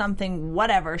 hear something,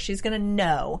 whatever. She's going to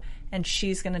know, and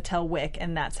she's going to tell Wick,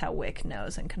 and that's how Wick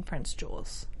knows and confronts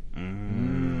Jules.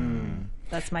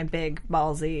 That's my big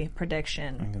ballsy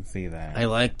prediction. I can see that. I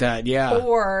like that, yeah.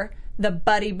 Or the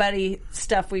buddy-buddy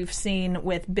stuff we've seen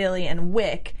with Billy and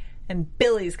Wick, and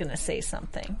Billy's going to say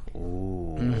something.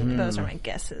 Ooh. Those are my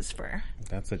guesses for...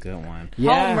 That's a good one.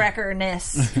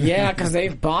 Homewreckerness. Yeah, because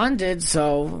they've bonded,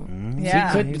 so he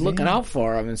could be looking out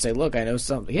for him and say, look, I know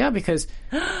something. Yeah, because...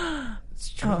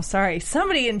 Oh, sorry.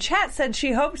 Somebody in chat said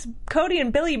she hopes Cody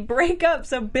and Billy break up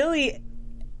so Billy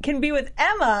can be with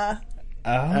Emma.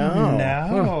 Oh.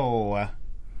 No.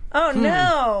 Oh,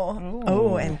 no.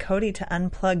 Oh, and Cody to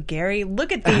unplug Gary.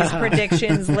 Look at these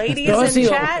predictions, ladies in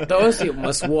chat. Those who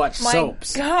must watch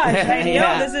soaps. My gosh, I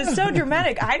know. This is so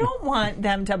dramatic. I don't want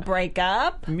them to break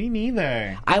up. Me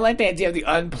neither. I like the idea of the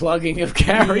unplugging of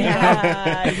Gary.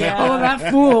 Yeah. Oh,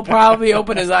 that fool will probably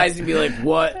open his eyes and be like,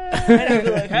 what? And I'll be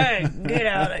like, hey, get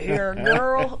out of here,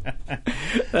 girl.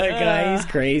 That guy, he's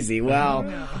crazy. Well,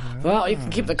 you can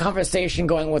keep the conversation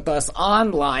going with us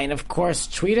online. Of course,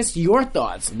 tweet us your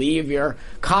thoughts. Leave your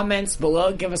comments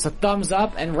below. Give us a thumbs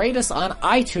up and rate us on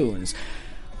iTunes.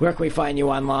 Where can we find you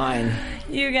online?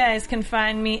 You guys can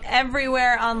find me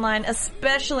everywhere online,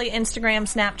 especially Instagram,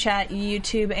 Snapchat,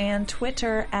 YouTube, and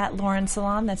Twitter at Lauren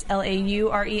Salaun. That's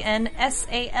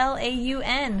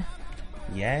LaurenSalaun.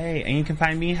 Yay. And you can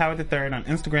find me, Howard III, on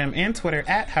Instagram and Twitter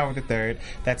at Howard III.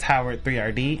 That's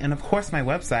Howard3RD. And, of course, my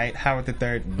website,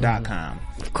 howard3rd.com.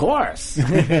 Of course.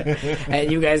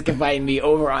 And you guys can find me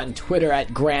over on Twitter at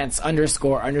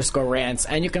Grants__Rants.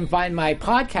 And you can find my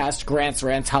podcast, Grants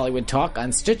Rants Hollywood Talk,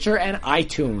 on Stitcher and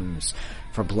iTunes.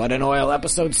 For Blood and Oil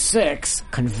Episode 6,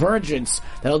 Convergence,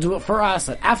 that'll do it for us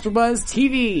at AfterBuzz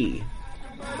TV.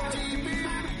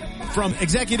 From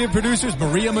executive producers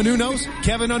Maria Menounos,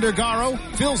 Kevin Undergaro,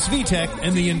 Phil Svitek,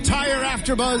 and the entire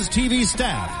AfterBuzz TV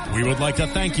staff, we would like to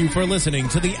thank you for listening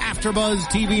to the AfterBuzz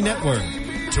TV network.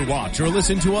 To watch or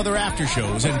listen to other after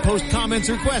shows and post comments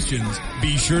or questions,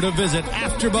 be sure to visit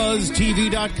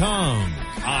AfterBuzzTV.com.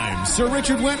 I'm Sir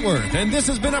Richard Wentworth, and this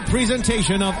has been a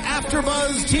presentation of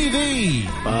AfterBuzz TV.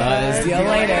 Buzz you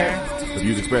later. The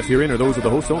views expressed herein are those of the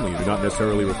hosts only and do not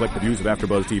necessarily reflect the views of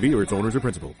AfterBuzz TV or its owners or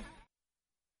principals.